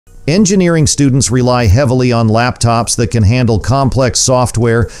Engineering students rely heavily on laptops that can handle complex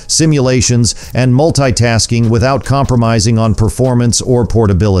software, simulations, and multitasking without compromising on performance or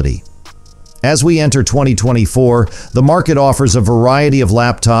portability. As we enter 2024, the market offers a variety of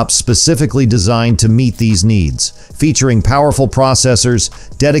laptops specifically designed to meet these needs, featuring powerful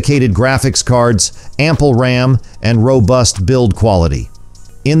processors, dedicated graphics cards, ample RAM, and robust build quality.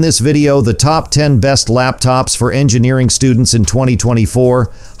 In this video, the top 10 best laptops for engineering students in 2024,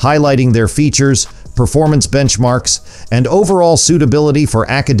 highlighting their features, performance benchmarks, and overall suitability for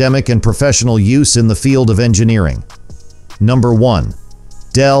academic and professional use in the field of engineering. Number 1.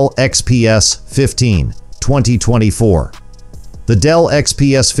 Dell XPS 15, 2024. The Dell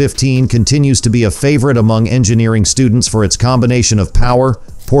XPS 15 continues to be a favorite among engineering students for its combination of power,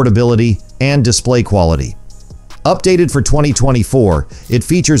 portability, and display quality. Updated for 2024, it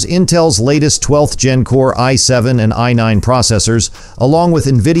features Intel's latest 12th Gen Core i7 and i9 processors, along with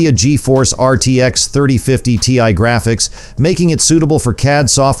NVIDIA GeForce RTX 3050 Ti graphics, making it suitable for CAD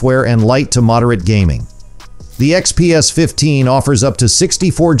software and light to moderate gaming. The XPS 15 offers up to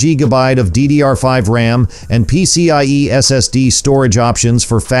 64 GB of DDR5 RAM and PCIe SSD storage options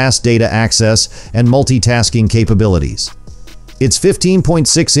for fast data access and multitasking capabilities. Its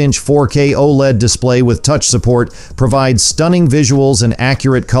 15.6-inch 4K OLED display with touch support provides stunning visuals and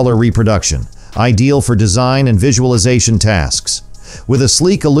accurate color reproduction, ideal for design and visualization tasks. With a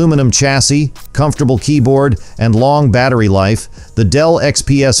sleek aluminum chassis, comfortable keyboard, and long battery life, the Dell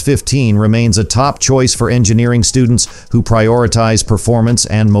XPS 15 remains a top choice for engineering students who prioritize performance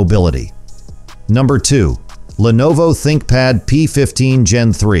and mobility. Number 2. Lenovo ThinkPad P15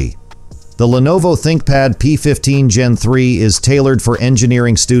 Gen 3. The Lenovo ThinkPad P15 Gen 3 is tailored for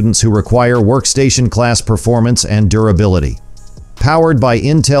engineering students who require workstation-class performance and durability. Powered by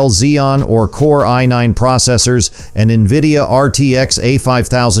Intel Xeon or Core i9 processors and NVIDIA RTX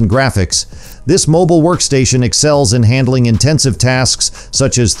A5000 graphics, this mobile workstation excels in handling intensive tasks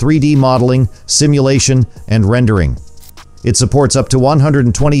such as 3D modeling, simulation, and rendering. It supports up to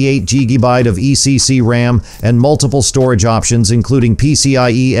 128 GB of ECC RAM and multiple storage options including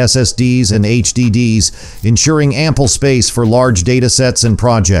PCIe SSDs and HDDs, ensuring ample space for large datasets and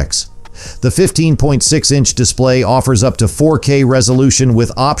projects. The 15.6-inch display offers up to 4K resolution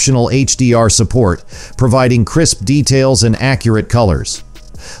with optional HDR support, providing crisp details and accurate colors.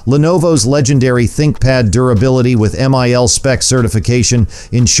 Lenovo's legendary ThinkPad durability with MIL spec certification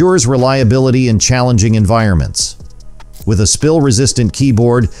ensures reliability in challenging environments. With a spill-resistant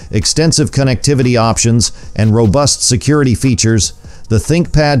keyboard, extensive connectivity options, and robust security features, the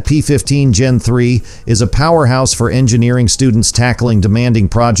ThinkPad P15 Gen 3 is a powerhouse for engineering students tackling demanding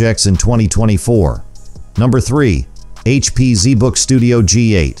projects in 2024. Number 3. HP ZBook Studio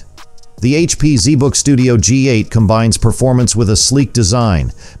G8. The HP ZBook Studio G8 combines performance with a sleek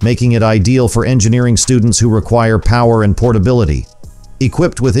design, making it ideal for engineering students who require power and portability.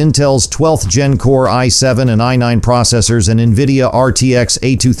 Equipped with Intel's 12th Gen Core i7 and i9 processors and NVIDIA RTX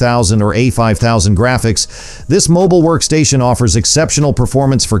A2000 or A5000 graphics, this mobile workstation offers exceptional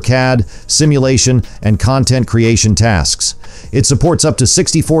performance for CAD, simulation, and content creation tasks. It supports up to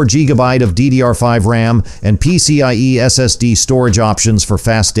 64 GB of DDR5 RAM and PCIe SSD storage options for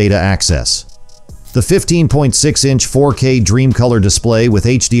fast data access. The 15.6-inch 4K Dreamcolor display with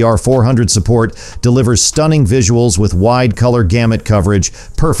HDR400 support delivers stunning visuals with wide color gamut coverage,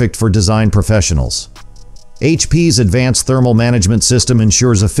 perfect for design professionals. HP's advanced thermal management system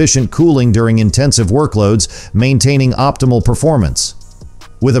ensures efficient cooling during intensive workloads, maintaining optimal performance.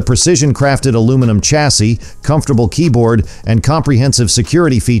 With a precision-crafted aluminum chassis, comfortable keyboard, and comprehensive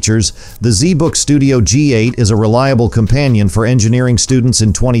security features, the ZBook Studio G8 is a reliable companion for engineering students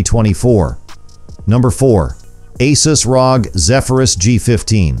in 2024. Number 4. ASUS ROG Zephyrus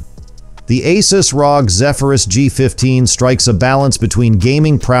G15. The ASUS ROG Zephyrus G15 strikes a balance between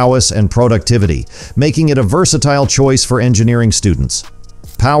gaming prowess and productivity, making it a versatile choice for engineering students.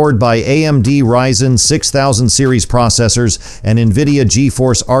 Powered by AMD Ryzen 6000 series processors and NVIDIA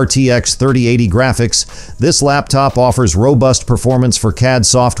GeForce RTX 3080 graphics, this laptop offers robust performance for CAD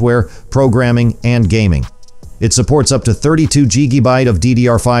software, programming, and gaming. It supports up to 32 GB of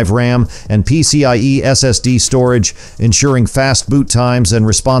DDR5 RAM and PCIe SSD storage, ensuring fast boot times and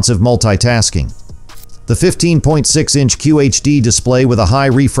responsive multitasking. The 15.6-inch QHD display with a high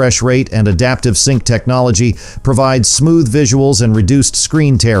refresh rate and adaptive sync technology provides smooth visuals and reduced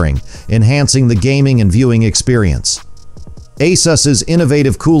screen tearing, enhancing the gaming and viewing experience. ASUS's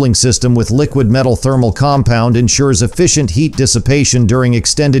innovative cooling system with liquid metal thermal compound ensures efficient heat dissipation during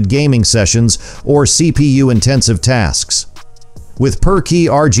extended gaming sessions or CPU-intensive tasks. With per-key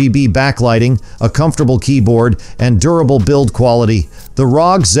RGB backlighting, a comfortable keyboard, and durable build quality, the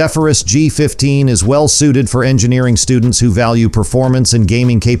ROG Zephyrus G15 is well suited for engineering students who value performance and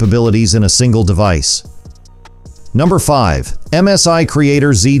gaming capabilities in a single device. Number 5. MSI Creator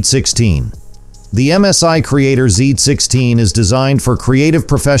Z16. The MSI Creator Z16 is designed for creative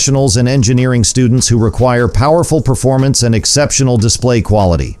professionals and engineering students who require powerful performance and exceptional display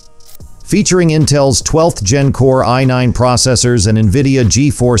quality. Featuring Intel's 12th Gen Core i9 processors and NVIDIA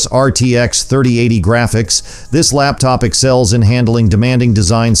GeForce RTX 3080 graphics, this laptop excels in handling demanding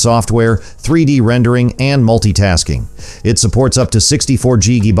design software, 3D rendering, and multitasking. It supports up to 64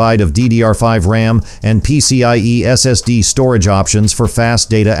 GB of DDR5 RAM and PCIe SSD storage options for fast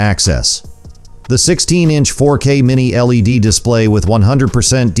data access. The 16-inch 4K mini LED display with 100%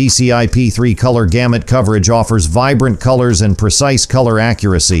 DCI-P3 color gamut coverage offers vibrant colors and precise color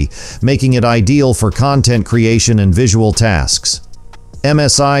accuracy, making it ideal for content creation and visual tasks.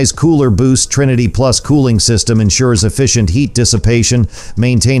 MSI's Cooler Boost Trinity Plus cooling system ensures efficient heat dissipation,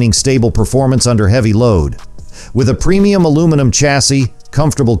 maintaining stable performance under heavy load. With a premium aluminum chassis,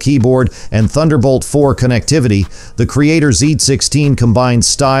 comfortable keyboard, and Thunderbolt 4 connectivity, the Creator Z16 combines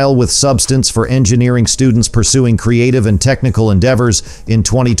style with substance for engineering students pursuing creative and technical endeavors in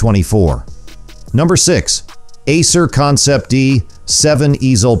 2024. Number 6. Acer Concept D7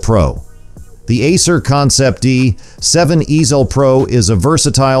 Ezel Pro. The Acer Concept D7 Ezel Pro is a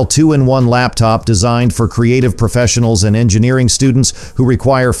versatile 2-in-1 laptop designed for creative professionals and engineering students who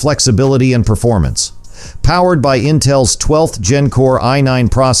require flexibility and performance. Powered by Intel's 12th Gen Core i9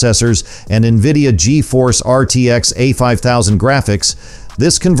 processors and NVIDIA GeForce RTX A5000 graphics,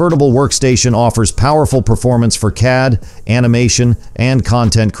 this convertible workstation offers powerful performance for CAD, animation, and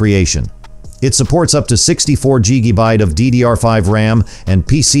content creation. It supports up to 64 GB of DDR5 RAM and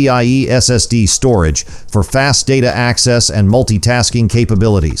PCIe SSD storage for fast data access and multitasking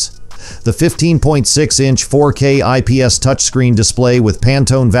capabilities. The 15.6-inch 4K IPS touchscreen display with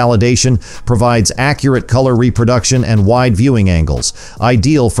Pantone validation provides accurate color reproduction and wide viewing angles,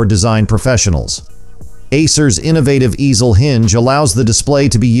 ideal for design professionals. Acer's innovative Ezel hinge allows the display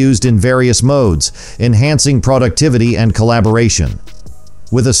to be used in various modes, enhancing productivity and collaboration.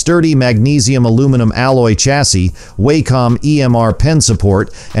 With a sturdy magnesium-aluminum alloy chassis, Wacom EMR pen support,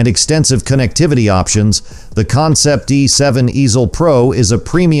 and extensive connectivity options, the Concept D7 Ezel Pro is a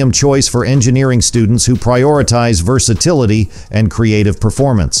premium choice for engineering students who prioritize versatility and creative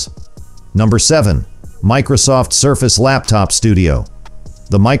performance. Number 7. Microsoft Surface Laptop Studio.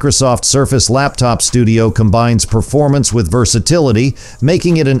 The Microsoft Surface Laptop Studio combines performance with versatility,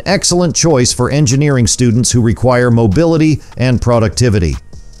 making it an excellent choice for engineering students who require mobility and productivity.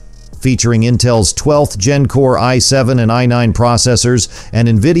 Featuring Intel's 12th Gen Core i7 and i9 processors and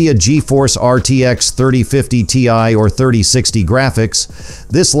NVIDIA GeForce RTX 3050 Ti or 3060 graphics,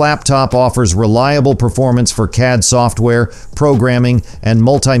 this laptop offers reliable performance for CAD software, programming, and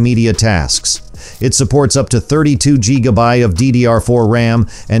multimedia tasks. It supports up to 32 GB of DDR4 RAM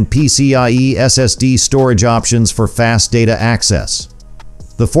and PCIe SSD storage options for fast data access.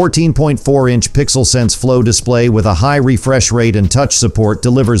 The 14.4-inch PixelSense Flow display with a high refresh rate and touch support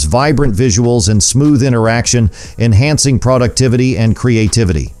delivers vibrant visuals and smooth interaction, enhancing productivity and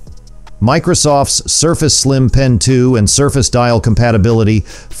creativity. Microsoft's Surface Slim Pen 2 and Surface Dial compatibility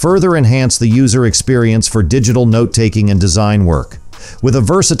further enhance the user experience for digital note-taking and design work. With a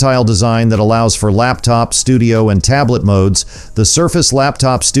versatile design that allows for laptop, studio, and tablet modes, the Surface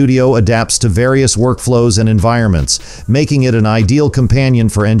Laptop Studio adapts to various workflows and environments, making it an ideal companion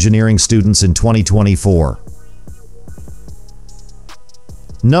for engineering students in 2024.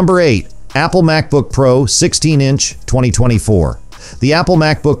 Number 8. Apple MacBook Pro 16-inch 2024. The Apple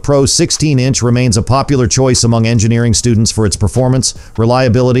MacBook Pro 16-inch remains a popular choice among engineering students for its performance,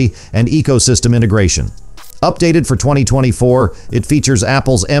 reliability, and ecosystem integration. Updated for 2024, it features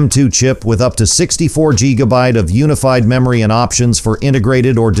Apple's M2 chip with up to 64 GB of unified memory and options for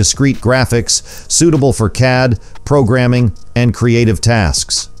integrated or discrete graphics, suitable for CAD, programming, and creative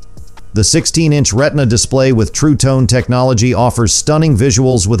tasks. The 16-inch Retina display with True Tone technology offers stunning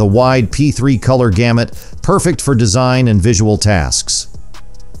visuals with a wide P3 color gamut, perfect for design and visual tasks.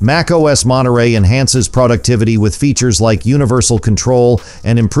 macOS Monterey enhances productivity with features like universal control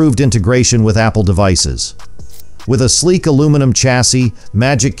and improved integration with Apple devices. With a sleek aluminum chassis,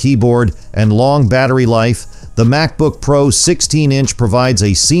 Magic Keyboard, and long battery life, the MacBook Pro 16-inch provides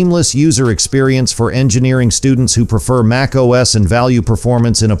a seamless user experience for engineering students who prefer macOS and value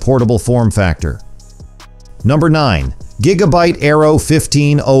performance in a portable form factor. Number 9. Gigabyte Aero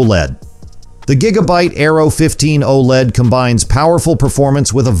 15 OLED. The Gigabyte Aero 15 OLED combines powerful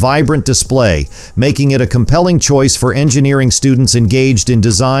performance with a vibrant display, making it a compelling choice for engineering students engaged in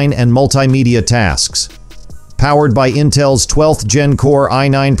design and multimedia tasks. Powered by Intel's 12th Gen Core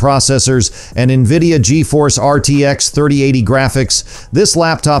i9 processors and NVIDIA GeForce RTX 3080 graphics, this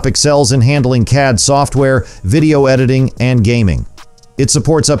laptop excels in handling CAD software, video editing, and gaming. It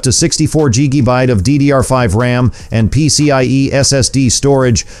supports up to 64 GB of DDR5 RAM and PCIe SSD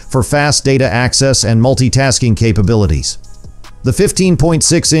storage for fast data access and multitasking capabilities. The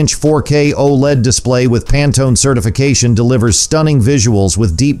 15.6-inch 4K OLED display with Pantone certification delivers stunning visuals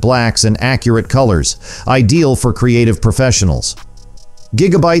with deep blacks and accurate colors, ideal for creative professionals.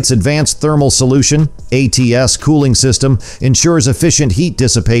 Gigabyte's Advanced Thermal Solution (ATS) cooling system ensures efficient heat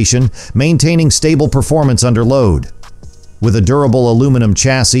dissipation, maintaining stable performance under load. With a durable aluminum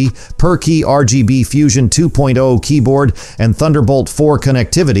chassis, per-key RGB Fusion 2.0 keyboard, and Thunderbolt 4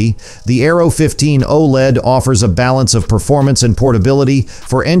 connectivity, the Aero 15 OLED offers a balance of performance and portability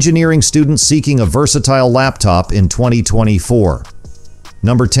for engineering students seeking a versatile laptop in 2024.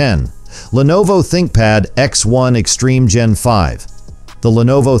 Number 10. Lenovo ThinkPad X1 Extreme Gen 5. The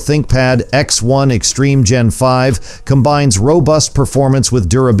Lenovo ThinkPad X1 Extreme Gen 5 combines robust performance with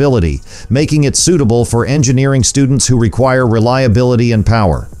durability, making it suitable for engineering students who require reliability and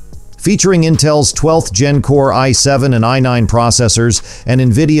power. Featuring Intel's 12th Gen Core i7 and i9 processors and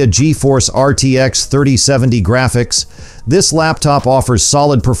NVIDIA GeForce RTX 3070 graphics, this laptop offers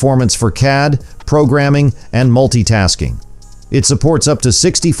solid performance for CAD, programming, and multitasking. It supports up to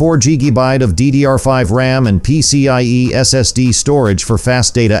 64 GB of DDR5 RAM and PCIe SSD storage for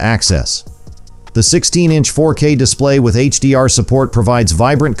fast data access. The 16-inch 4K display with HDR support provides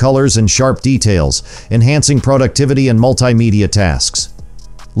vibrant colors and sharp details, enhancing productivity and multimedia tasks.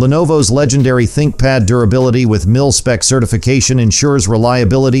 Lenovo's legendary ThinkPad durability with mil-spec certification ensures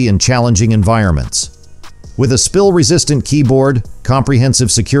reliability in challenging environments. With a spill-resistant keyboard, comprehensive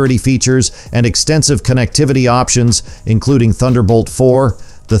security features, and extensive connectivity options, including Thunderbolt 4,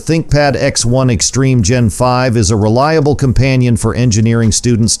 the ThinkPad X1 Extreme Gen 5 is a reliable companion for engineering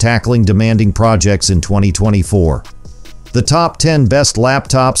students tackling demanding projects in 2024. The top 10 best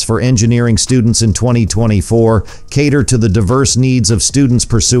laptops for engineering students in 2024 cater to the diverse needs of students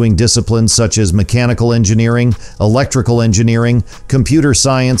pursuing disciplines such as mechanical engineering, electrical engineering, computer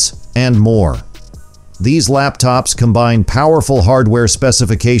science, and more. These laptops combine powerful hardware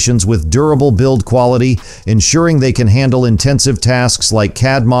specifications with durable build quality, ensuring they can handle intensive tasks like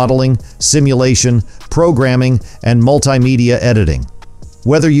CAD modeling, simulation, programming, and multimedia editing.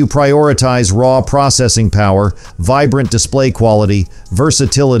 Whether you prioritize raw processing power, vibrant display quality,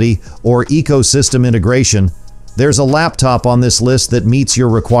 versatility, or ecosystem integration, there's a laptop on this list that meets your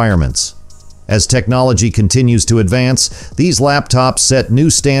requirements. As technology continues to advance, these laptops set new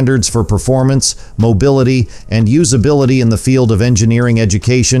standards for performance, mobility, and usability in the field of engineering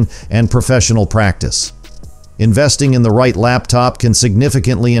education and professional practice. Investing in the right laptop can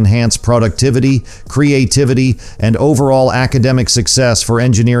significantly enhance productivity, creativity, and overall academic success for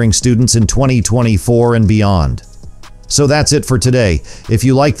engineering students in 2024 and beyond. So that's it for today. If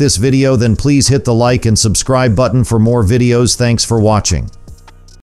you like this video, then please hit the like and subscribe button for more videos. Thanks for watching.